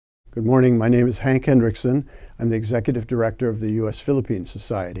Good morning. My name is Hank Hendrickson. I'm the Executive Director of the U.S. Philippines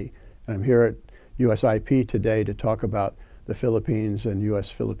Society, and I'm here at USIP today to talk about the Philippines and U.S.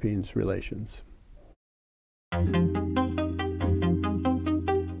 Philippines relations.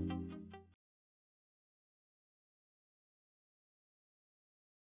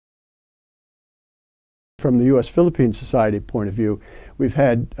 From the U.S. Philippines Society point of view, we've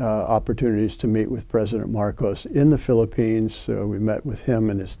had opportunities to meet with President Marcos in the Philippines. We met with him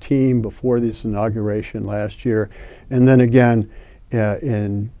and his team before this inauguration last year, and then again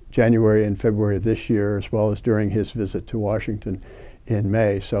in January and February of this year, as well as during his visit to Washington in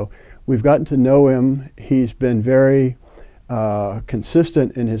May. So we've gotten to know him. He's been very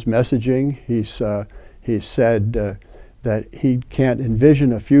consistent in his messaging. He's said that he can't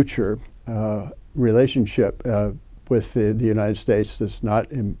envision a future relationship with the United States that's not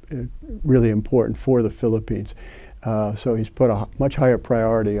really important for the Philippines. So he's put a much higher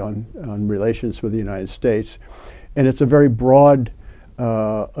priority on relations with the United States. And it's a very broad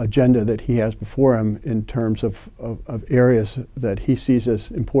agenda that he has before him in terms of areas that he sees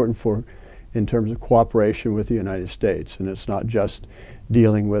as important in terms of cooperation with the United States. And it's not just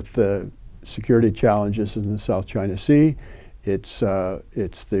dealing with the security challenges in the South China Sea. It's the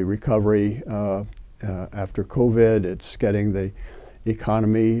recovery after COVID. It's getting the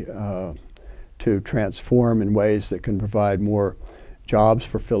economy to transform in ways that can provide more jobs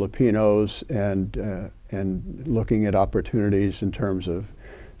for Filipinos, and looking at opportunities in terms of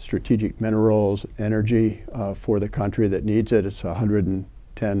strategic minerals, energy for the country that needs it. It's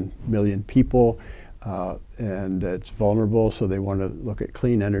 110 million people, and it's vulnerable, so they want to look at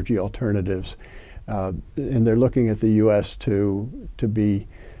clean energy alternatives. And they're looking at the U.S. to be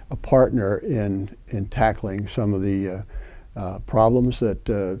a partner in tackling some of the problems that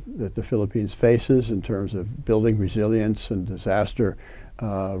the Philippines faces in terms of building resilience and disaster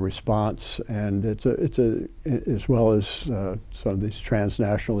response, and as well as some of these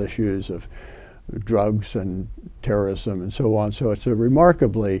transnational issues of drugs and terrorism and so on. So it's a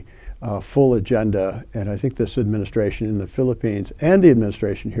remarkably full agenda, and I think this administration in the Philippines and the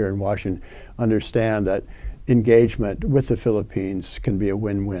administration here in Washington understand that engagement with the Philippines can be a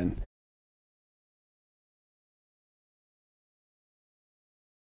win-win.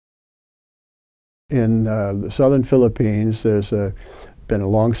 In the southern Philippines, there's been a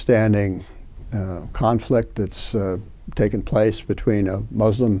long-standing conflict that's taken place between a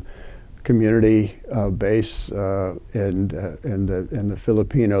Muslim community base and the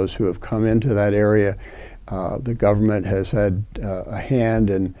Filipinos who have come into that area. The government has had a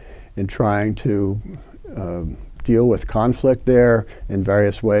hand in trying to deal with conflict there in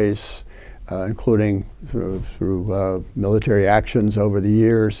various ways, including through military actions over the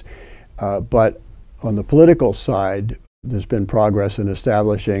years. But on the political side, there's been progress in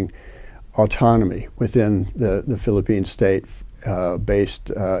establishing autonomy within the Philippine state based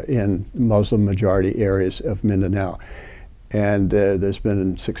in Muslim-majority areas of Mindanao. And there's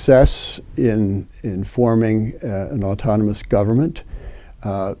been success in forming an autonomous government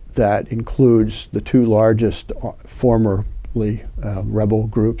that includes the two largest formerly rebel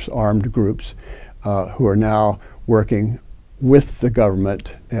groups, armed groups, who are now working with the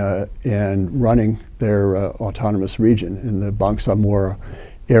government and running their autonomous region in the Bangsamoro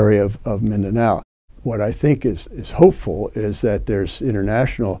area of Mindanao. What I think is hopeful is that there's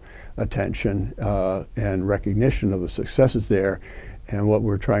international attention and recognition of the successes there, and what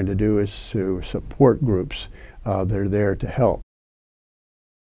we're trying to do is to support groups that are there to help.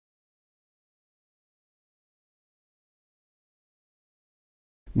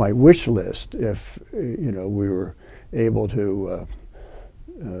 My wish list, if we were able to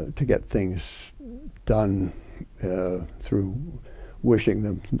get things done through wishing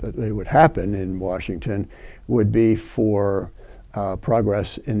them that they would happen in Washington, would be for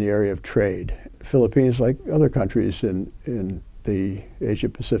progress in the area of trade. Philippines, like other countries in the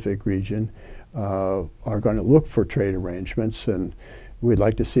Asia-Pacific region, are going to look for trade arrangements, and we'd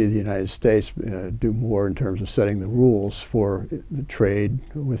like to see the United States do more in terms of setting the rules for the trade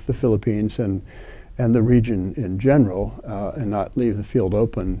with the Philippines and the region in general, and not leave the field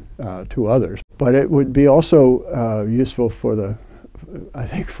open to others. But it would be also useful I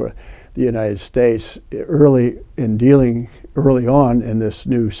think for the United States early on in this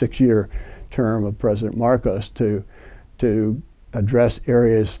new 6-year term of President Marcos to address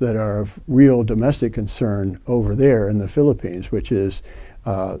areas that are of real domestic concern over there in the Philippines, which is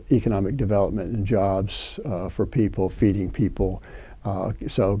economic development and jobs for people, feeding people.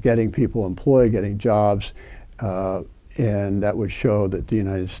 So getting people employed, getting jobs, and that would show that the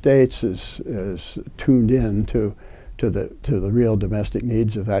United States is tuned in to to the real domestic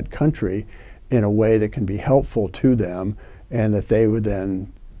needs of that country in a way that can be helpful to them, and that they would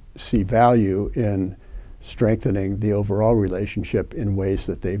then see value in strengthening the overall relationship in ways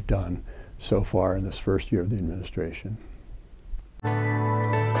that they've done so far in this first year of the administration.